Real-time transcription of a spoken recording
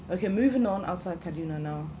Okay, moving on outside Kaduna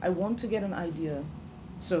now. I want to get an idea.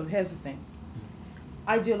 So here's the thing.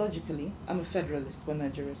 Ideologically, I'm a federalist when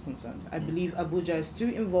Nigeria is concerned. I believe Abuja is too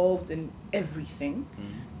involved in everything.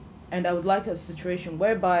 And I would like a situation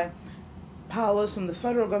whereby powers from the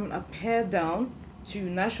federal government are pared down to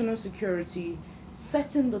national security,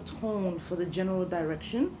 setting the tone for the general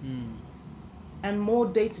direction, and more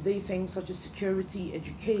day-to-day things such as security,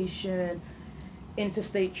 education,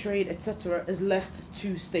 interstate trade, etc., is left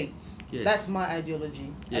to states. Yes. That's my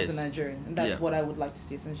ideology as a Yes. Nigerian, and that's Yeah. what I would like to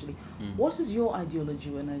see essentially. What is your ideology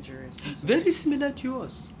when Nigeria is concerned? Very similar to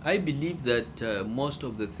yours. I believe that most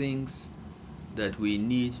of the things that we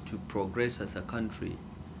need to progress as a country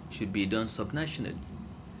should be done subnationally.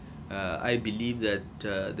 I believe that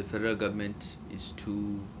the federal government is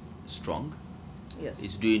too strong, Yes.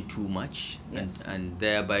 is doing too much, Yes. and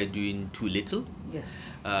thereby doing too little.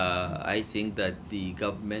 Yes. I think that the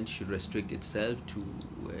government should restrict itself to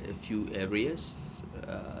a few areas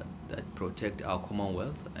that protect our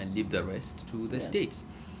commonwealth and leave the rest to the Yes. states.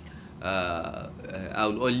 I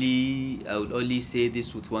will only say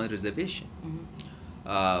this with one reservation.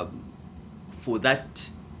 For that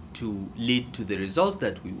to lead to the results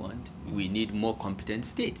that we want, we need more competent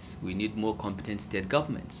states. We need more competent state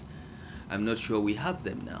governments. I'm not sure we have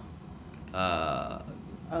them now.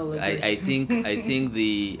 I'll agree. I think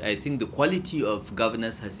the quality of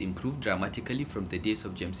governance has improved dramatically from the days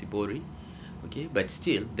of James Ibori. Okay, but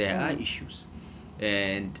still there are issues,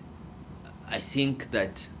 and I think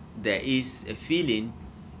that there is a feeling,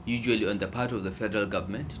 usually on the part of the federal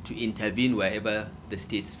government, to intervene wherever the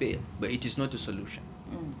states fail. But it is not a solution.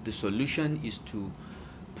 The solution is to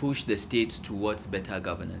push the states towards better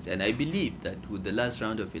governance. And I believe that with the last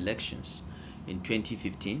round of elections in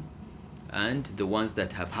 2015 and the ones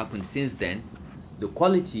that have happened since then, the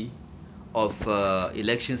quality of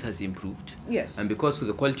elections has improved. Yes. And because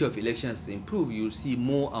the quality of elections has improved, you'll see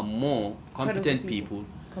more and more competent people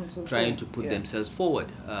trying to put themselves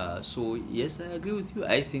forward. So yes, I agree with you.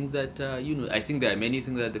 I think that I think there are many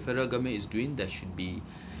things that the federal government is doing that should be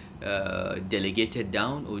delegated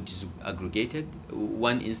down or disaggregated.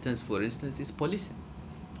 One instance, for instance, is policing.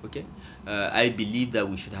 Okay, I believe that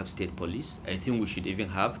we should have state police. I think we should even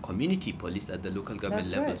have community police at the local government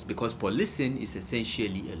That's levels, right. because policing is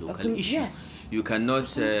essentially a local issue. Yes. You cannot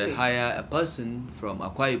Precisely. hire a person from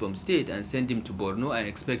Akwa Ibom State and send him to Borno and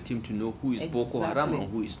expect him to know who is Boko Haram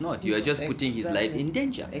and who is not. You are just putting his life in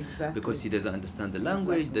danger because he doesn't understand the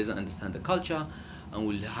language, doesn't understand the culture, and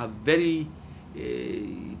will have very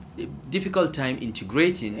difficult time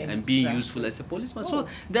integrating and being useful as a policeman. So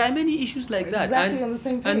there are many issues like that, on the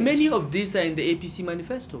same and page. many of these are in the APC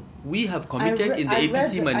manifesto. We have committed in the I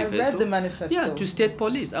APC manifesto, read the manifesto. yeah, to state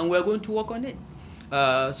police, and we are going to work on it.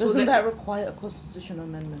 Doesn't that require a constitutional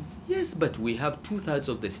amendment? Yes, but we have 2/3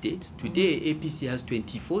 of the states. Today, APC has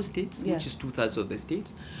 24 states, which is 2/3 of the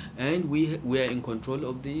states, and we are in control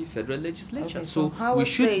of the federal legislature. Okay, so how we are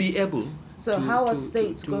should be states- able So to how are to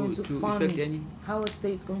states to going to, to to fund? effect any. How are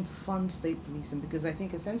states going to fund state policing? Because I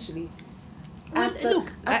think essentially, Well,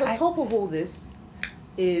 look, at the top of all this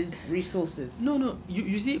is resources. No.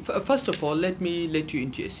 You see, first of all, let me let you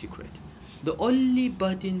into a secret. The only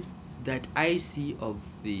burden that I see of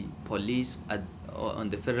the police on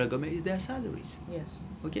the federal government is their salaries. Yes.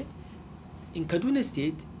 Okay? In Kaduna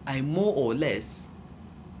State, I more or less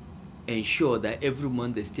ensure that every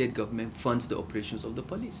month the state government funds the operations of the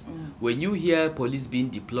police. When you hear police being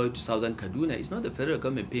deployed to southern Kaduna, it's not the federal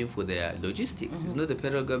government paying for their logistics. It's not the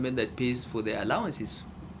federal government that pays for their allowances.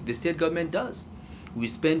 The state government does. We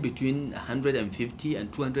spend between 150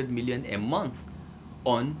 and 200 million a month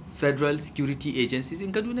on federal security agencies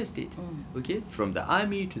in Kaduna State. Okay, from the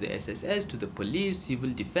army to the SSS to the police, civil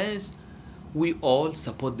defense, we all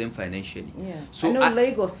support them financially. Yeah. So I know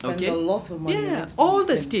Lagos spends a lot of money yeah, into all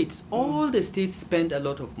the policing. states spend a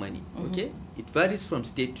lot of money. Okay, it varies from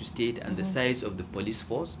state to state and the size of the police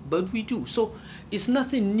force, but we do. So it's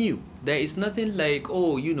nothing new. There is nothing like,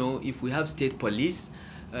 oh, if we have state police,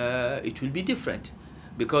 it will be different,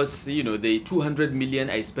 because the 200 million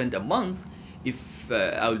I spend a month, if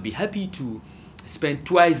I will be happy to spend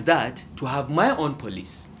twice that to have my own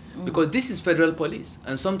police, because this is federal police,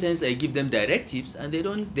 and sometimes I give them directives and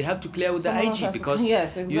they have to clear with Someone the else IG, has to- because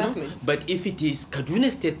yes, exactly. but if it is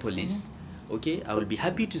Kaduna State Police, okay, I will be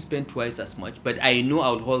happy to spend twice as much, but I know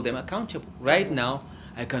I'll hold them accountable. Right now,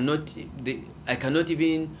 I cannot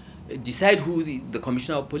even decide who the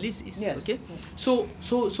commissioner of police is. Yes. Okay, so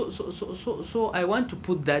I want to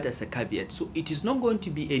put that as a caveat. So it is not going to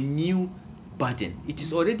be a new burden. It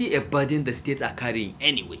is already a burden the states are carrying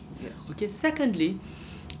anyway. Yes. Okay. Secondly,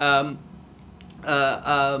 um,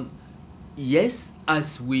 uh, um, yes,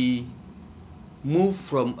 as we move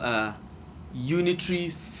from unitary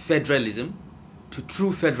federalism to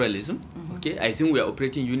true federalism, okay, I think we are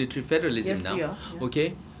operating unitary federalism Yes, we now, are. Yeah.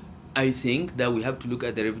 okay. I think that we have to look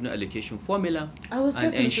at the revenue allocation formula I was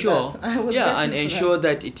and getting to that. ensure, I was yeah, and getting to ensure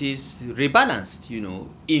that. that it is rebalanced,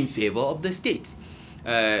 in favor of the states.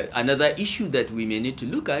 Another issue that we may need to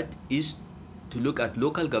look at is to look at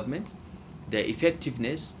local governments, their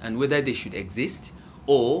effectiveness, and whether they should exist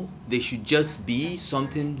or they should just be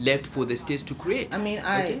something left for the states to create. I mean,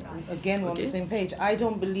 Okay? again, we're on the Okay? same page. I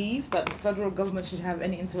don't believe that the federal government should have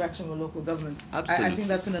any interaction with local governments. I think Absolutely.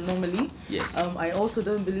 that's an anomaly. Yes. I also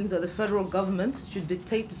don't believe that the federal government should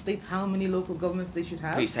dictate to states how many local governments they should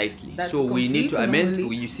have. Precisely. That's So we need complete to amend.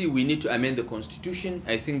 anomaly. You see, we need to amend the constitution.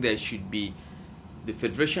 I think there should be the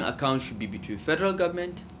federation account should be between federal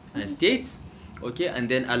government and states, okay, and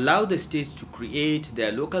then allow the states to create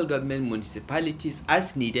their local government municipalities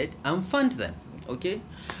as needed and fund them, okay.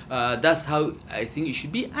 That's how I think it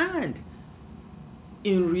should be. And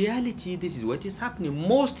in reality, this is what is happening.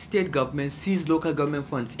 Most state governments seize local government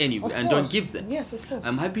funds anyway Of and don't course. give them. Yes, of course.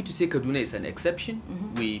 I'm happy to say Kaduna is an exception.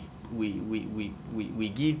 We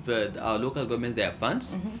give our local government their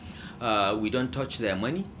funds. We don't touch their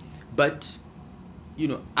money. But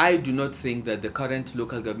I do not think that the current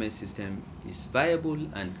local government system is viable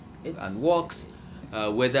and It's works,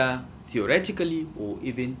 whether theoretically or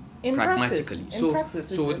even in practice. pragmatically. In So, practice,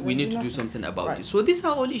 so they we do need to do nothing. something about Right. it. So these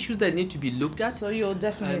are all issues that need to be looked at. So you're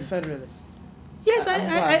definitely a And federalist. yes, I'm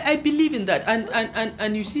glad. I believe in that. And, So, and, and,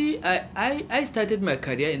 and you see, I started my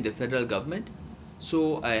career in the federal government.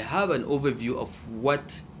 So I have an overview of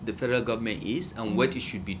what the federal government is and what it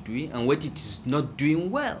should be doing and what it is not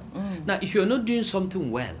doing well. Now, if you're not doing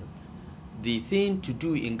something well, the thing to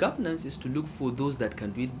do in governance is to look for those that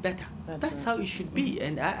can do it better. that's That's right. how it should be.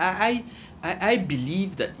 And I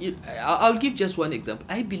believe that, I'll give just one example.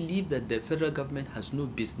 I believe that the federal government has no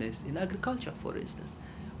business in agriculture, for instance.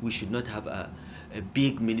 We should not have a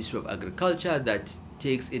big Ministry of Agriculture that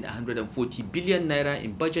takes in 140 billion naira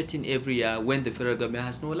in budgeting every year when the federal government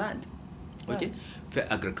has no land. Okay,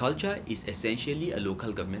 Right. agriculture is essentially a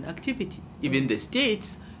local government activity. Even the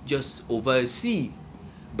states just oversee,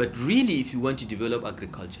 but really, if you want to develop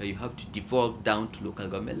agriculture, you have to devolve down to local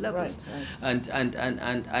government levels. Right. Right.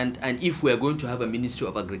 And if we are going to have a Ministry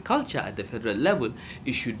of Agriculture at the federal level,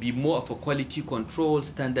 it should be more of a quality control,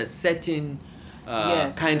 standard setting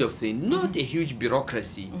Yes. kind of Yes. thing, not a huge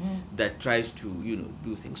bureaucracy that tries to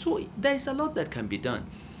do things. So there is a lot that can be done,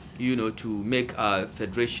 to make our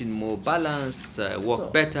federation more balanced, work So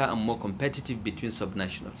better and more competitive between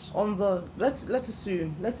subnationals. on the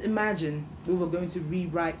let's imagine we were going to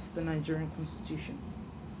rewrite the Nigerian constitution,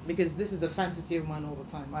 because this is a fantasy of mine all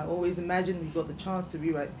the time. I always imagine we got the chance to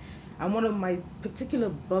rewrite, and one of my particular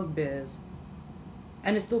bugbears,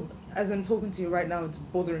 and it's still, as I'm talking to you right now, it's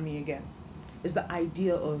bothering me again, is the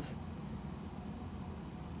idea of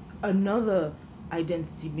another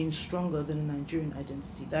identity being stronger than a Nigerian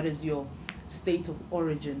identity. That is your state of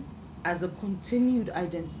origin as a continued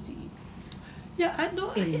identity Yeah, I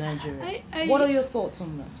know. in Nigeria. I, What are I, your thoughts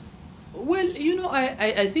on that? Well,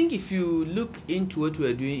 I think if you look into what we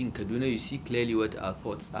are doing in Kaduna, you see clearly what our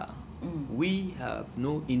thoughts are. We have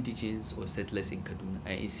no indigenes or settlers in Kaduna.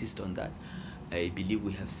 I insist on that. I believe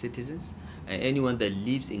we have citizens, and anyone that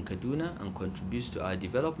lives in Kaduna and contributes to our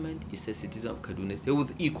development is a citizen of Kaduna State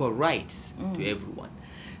with equal rights to everyone.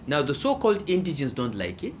 Now, the so called indigenes don't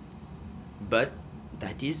like it, but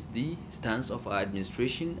that is the stance of our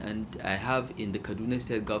administration, and I have in the Kaduna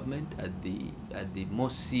State government at the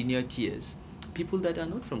most senior tiers people that are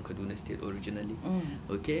not from Kaduna State originally.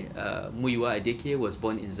 Okay, Muiwa Adeke was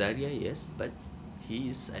born in Zaria, yes, but he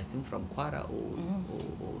is, I think, from Kwara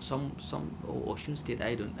or some or Osun State.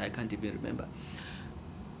 I can't even remember.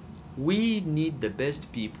 We need the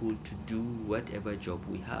best people to do whatever job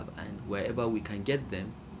we have, and wherever we can get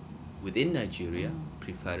them within Nigeria,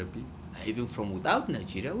 preferably, even from without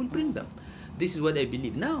Nigeria, will bring them. This is what I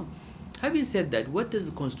believe. Now, having said that, what does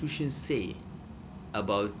the Constitution say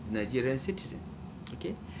about Nigerian citizen?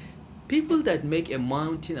 Okay, people that make a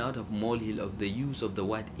mountain out of molehill of the use of the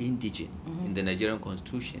word indigene in the Nigerian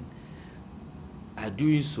Constitution are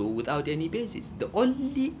doing so without any basis. The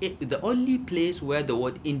only place where the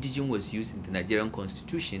word indigene was used in the Nigerian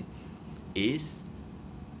Constitution is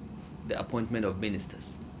the appointment of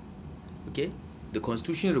ministers. Okay, the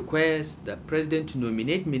constitution requires the president to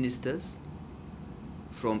nominate ministers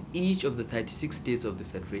from each of the 36 states of the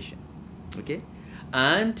federation. Okay,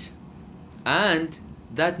 and and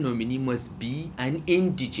that nominee must be an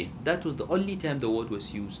indigene. That was the only time the word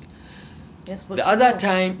was used. Yes, but The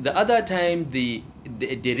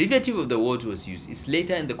derivative of the word was used. It's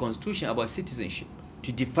later in the constitution about citizenship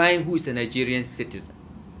to define who is a Nigerian citizen.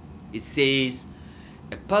 It says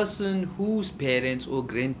a person whose parents or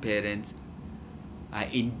grandparents are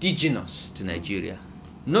indigenous to Nigeria,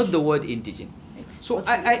 not the word indigenous. So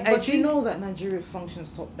I but think, you know that Nigeria functions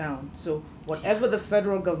top down. So whatever the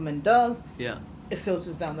federal government does, yeah. it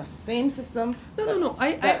filters down. That's the same system. No.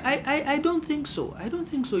 I don't think so. I don't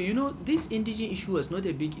think so. You know, this indigenous issue was not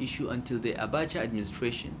a big issue until the Abacha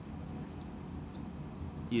administration,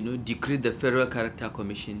 decreed the Federal Character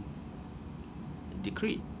Commission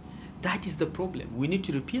decree. That is the problem. We need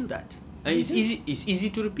to repeal that. And We it's do. easy. It's easy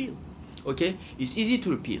to repeal. Okay, it's easy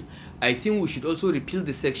to repeal. I think we should also repeal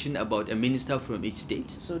the section about a minister from each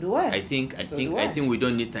state. So do I. I think we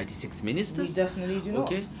don't need 36 ministers. We definitely do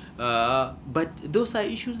Okay, not. but those are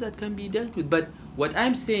issues that can be dealt with. But what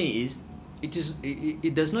I'm saying is,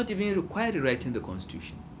 it does not even require rewriting the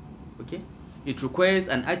constitution. Okay, it requires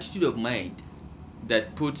an attitude of mind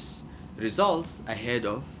that puts results ahead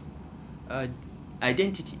of uh,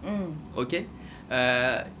 identity. Okay,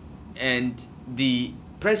 uh, and the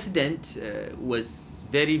president was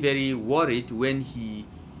very, very worried when he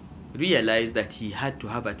realized that he had to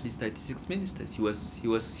have at least 36 ministers.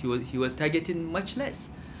 He was targeting much less,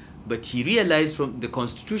 but he realized from the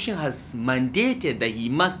constitution has mandated that he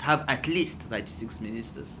must have at least 36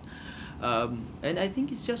 ministers. And I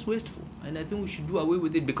think it's just wasteful, and I think we should do away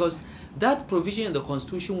with it, because that provision in the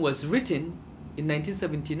constitution was written in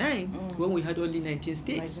 1979 when we had only 19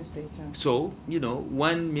 states. 19 states, yeah. So,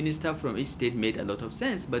 one minister from each state made a lot of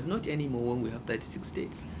sense, but not anymore when we have 36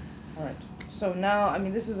 states. All right. So now, I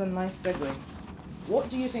mean, this is a nice segue. What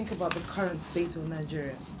do you think about the current state of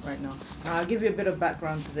Nigeria right now? Now, I'll give you a bit of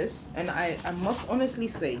background to this, and I must honestly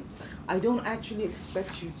say, I don't actually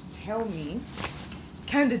expect you to tell me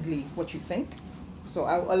candidly what you think. So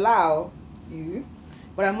I'll allow you,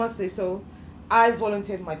 but I must say, so I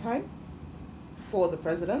volunteered my time for the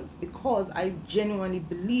president because I genuinely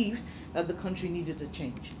believed that the country needed a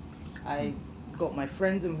change. I got my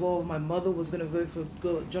friends involved. My mother was going to vote for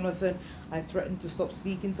Jonathan. I threatened to stop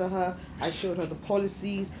speaking to her. I showed her the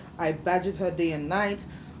policies. I badgered her day and night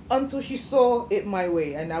until she saw it my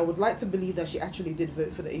way. And I would like to believe that she actually did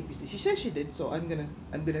vote for the APC. She said she did, so I'm gonna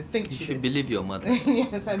think You she should did. believe your mother.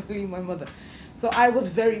 Yes, I believe my mother. So I was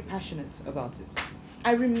very passionate about it.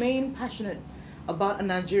 I remain passionate about a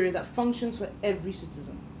Nigeria that functions for every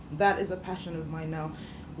citizen. That is a passion of mine now.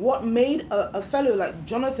 What made a fellow like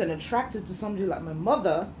Jonathan attracted to somebody like my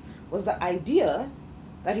mother was the idea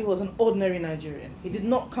that he was an ordinary Nigerian. He did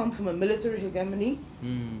not come from a military hegemony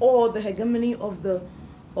or the hegemony of the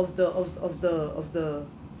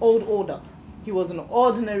old order. He was an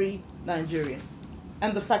ordinary Nigerian.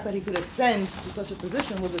 And the fact that he could ascend to such a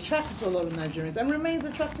position was attractive to a lot of Nigerians and remains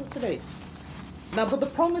attractive today. Now, but the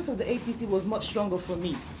promise of the APC was much stronger for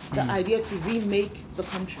me. The idea to remake the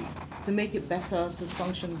country, to make it better, to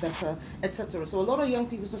function better, etc. So a lot of young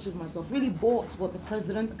people such as myself really bought what the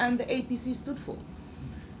president and the APC stood for.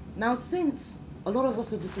 Now, since a lot of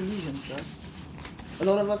us are disillusioned, sir, a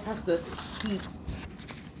lot of us have to keep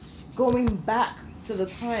going back to the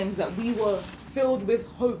times that we were filled with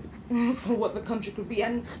hope for what the country could be.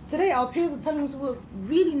 And today our peers are telling us we're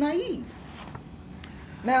really naive.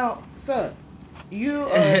 Now, sir, you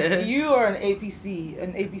are an APC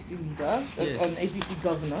leader, an Yes. APC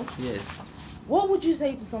governor. Yes. What would you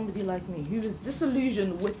say to somebody like me who is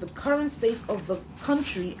disillusioned with the current state of the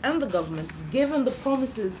country and the government, given the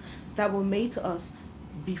promises that were made to us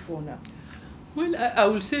before now? Well, I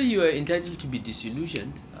will say you are entitled to be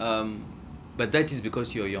disillusioned, but that is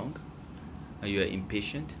because you're young and you are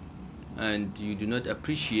impatient and you do not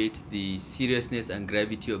appreciate the seriousness and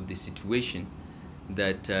gravity of the situation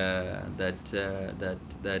that the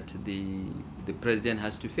president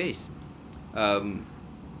has to face. Um,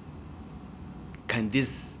 can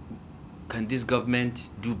this government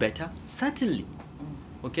do better? Certainly.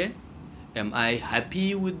 Okay. Am I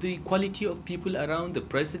happy with the quality of people around the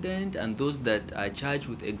president and those that are charged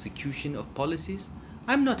with execution of policies?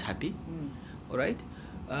 I'm not happy. All right.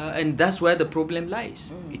 And that's where the problem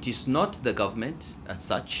lies. It is not the government as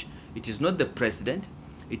such. It is not the president.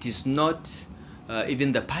 It is not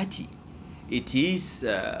even the party. It is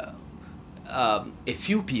a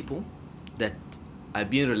few people that are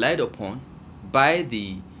being relied upon by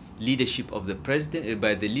the leadership of the president,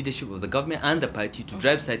 by the leadership of the government and the party to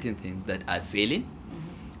drive certain things that are failing.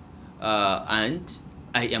 And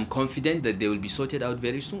I am confident that they will be sorted out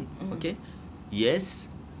very soon. Okay. Yes,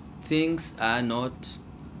 things are not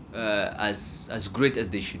as great as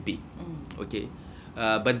they should be. Okay.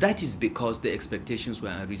 But that is because the expectations were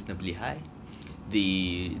unreasonably high.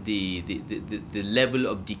 The level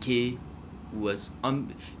of decay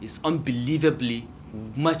is unbelievably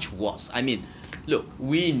much worse. I mean, look,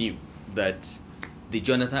 we knew that the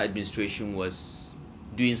Jonathan administration was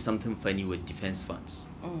doing something funny with defense funds.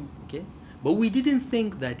 Okay? But we didn't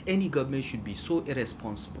think that any government should be so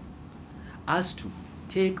irresponsible as to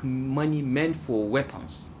take money meant for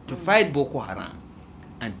weapons to fight Boko Haram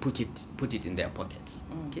and put it in their pockets.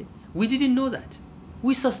 Okay? We didn't know that.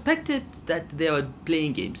 We suspected that they were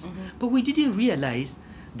playing games, but we didn't realize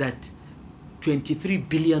that $23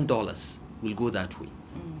 billion will go that way.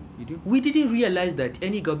 We didn't realize that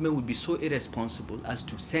any government would be so irresponsible as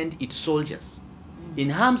to send its soldiers in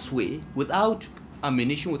harm's way without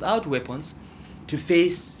ammunition, without weapons, to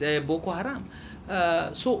face Boko Haram.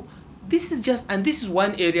 So this is just, and this is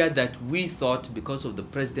one area that we thought, because of the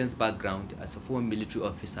president's background as a former military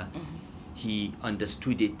officer, he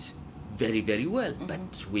understood it very, very well.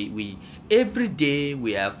 But we every day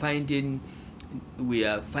we are finding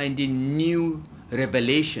new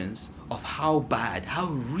revelations of how bad, how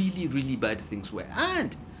really, really bad things were.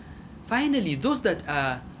 And finally, those that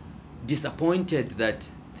are disappointed that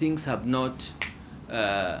things have not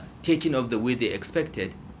taken off the way they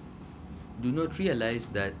expected do not realize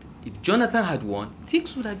that if Jonathan had won,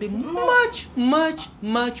 things would have been much, much,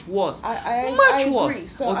 much worse. I agree.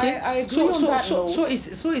 Worse. So Okay. I agree on that note. So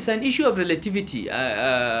it's an issue of relativity.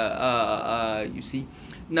 You see,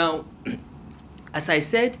 now, as I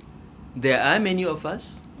said, there are many of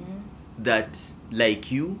us that,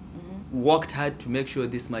 like you, worked hard to make sure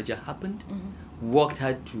this merger happened. Worked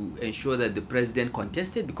hard to ensure that the president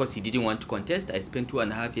contested because he didn't want to contest. I spent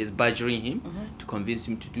 2.5 years badgering him to convince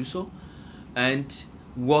him to do so, and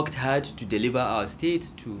worked hard to deliver our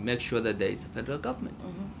state to make sure that there is a federal government.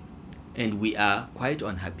 And we are quite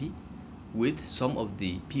unhappy with some of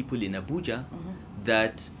the people in Abuja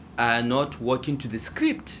that are not working to the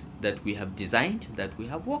script that we have designed, that we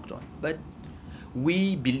have worked on. But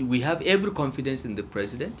we have every confidence in the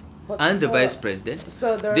president and the vice president.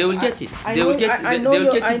 So They will get it. I They know, will get. I They know will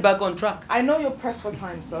you're, get it back on track. I know you're pressed for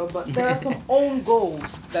time, sir, but there are some own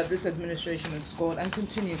goals that this administration has scored and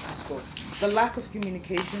continues to score. The lack of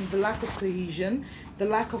communication, the lack of cohesion, the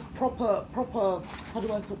lack of proper, how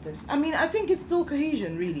do I put this? I mean, I think it's still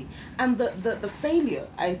cohesion, really. And the failure,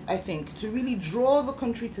 I think, to really draw the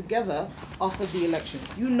country together after the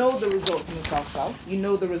elections. You know the results in the South-South. You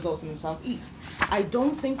know the results in the South-East. I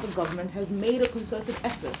don't think the government has made a concerted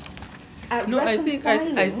effort at No,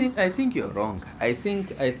 reconciling. I think you're wrong. I think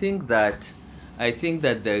that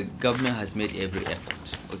the government has made every effort.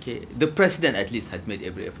 Okay, the president at least has made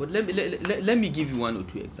every effort. Let me give you one or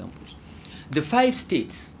two examples. The 5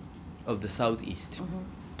 states of the southeast,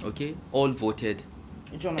 okay, all voted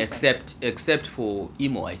Jonathan. except for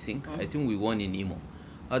Imo. I think we won in Imo.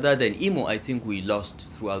 Other than Imo, I think we lost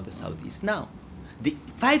throughout the southeast. Now, the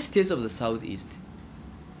 5 states of the southeast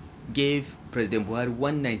gave President Buhari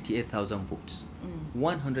 198,000 votes.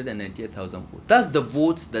 198,000 votes. That's the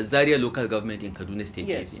votes that Zaria local government in Kaduna State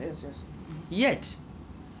gave him. Yes. Yet,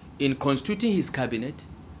 in constituting his cabinet,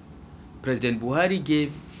 President Buhari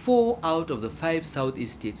gave 4 out of the 5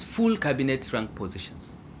 southeast states full cabinet rank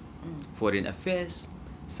positions. Foreign affairs,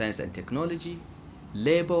 science and technology,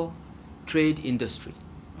 labor, trade, industry.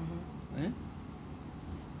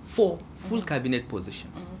 4 full cabinet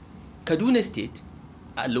positions. Kaduna State,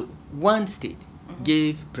 one state,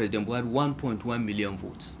 gave President Buhari 1.1 million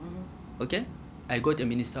votes. Okay? I got a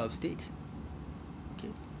minister of state. Okay?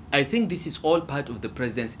 I think this is all part of the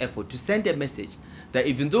president's effort to send a message that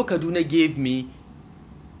even though Kaduna gave me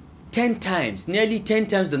 10 times, nearly 10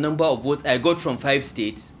 times the number of votes I got from 5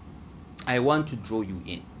 states, I want to draw you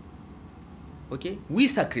in. Okay? We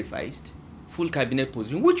sacrificed full cabinet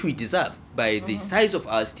position, which we deserve by the size of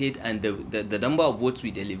our state and the number of votes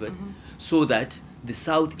we delivered, so that the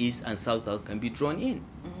southeast and south-south can be drawn in.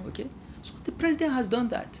 Okay? So the president has done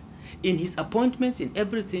that. In his appointments, in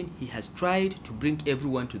everything, he has tried to bring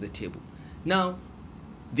everyone to the table. Now,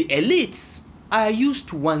 the elites are used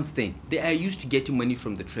to one thing. They are used to getting money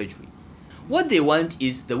from the treasury. What they want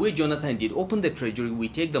is the way Jonathan did: open the treasury, we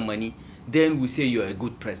take the money, then we say you're a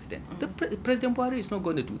good president. President Buhari is not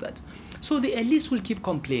going to do that. So the elites will keep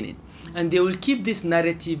complaining, and they will keep this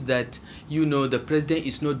narrative that, the president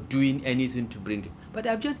is not doing anything to bring it. But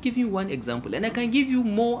I've just given you one example, and I can give you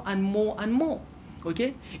more and more and more.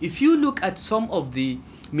 Okay? If you look at some of the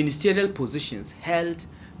ministerial positions held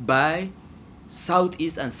by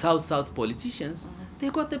southeast and south-south politicians, they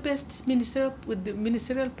got the best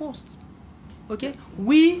ministerial posts. Okay,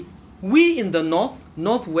 we in the north,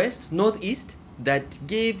 northwest, northeast that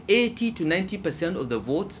gave 80 to 90% of the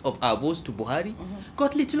votes of our votes to Buhari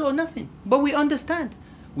got little or nothing. But we understand.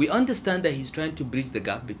 We understand that he's trying to bridge the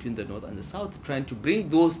gap between the north and the south, trying to bring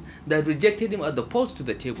those that rejected him at the polls to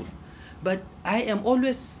the table. But I am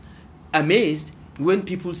always amazed when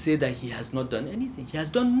people say that he has not done anything. He has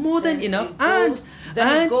done more than enough.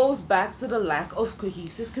 It goes back to the lack of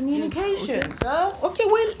cohesive communication, Okay. sir. Okay,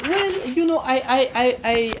 well,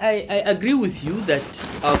 I agree with you that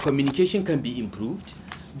our communication can be improved,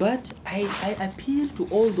 but I appeal to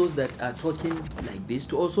all those that are talking like this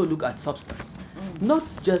to also look at substance, not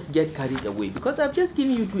just get carried away. Because I've just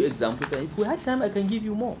given you 2 examples, and if we had time, I can give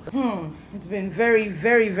you more. It's been very,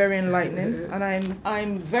 very, very enlightening, and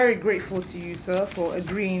I'm very grateful to you, sir, for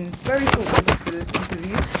agreeing very short notice to this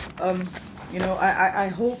interview. I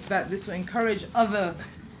hope that this will encourage other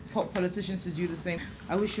top politicians to do the same.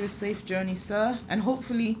 I wish you a safe journey, sir, and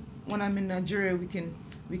hopefully when I'm in Nigeria, we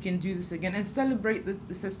can do this again and celebrate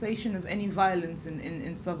the cessation of any violence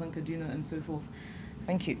in southern Kaduna and so forth.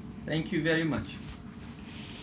 Thank you. Thank you very much.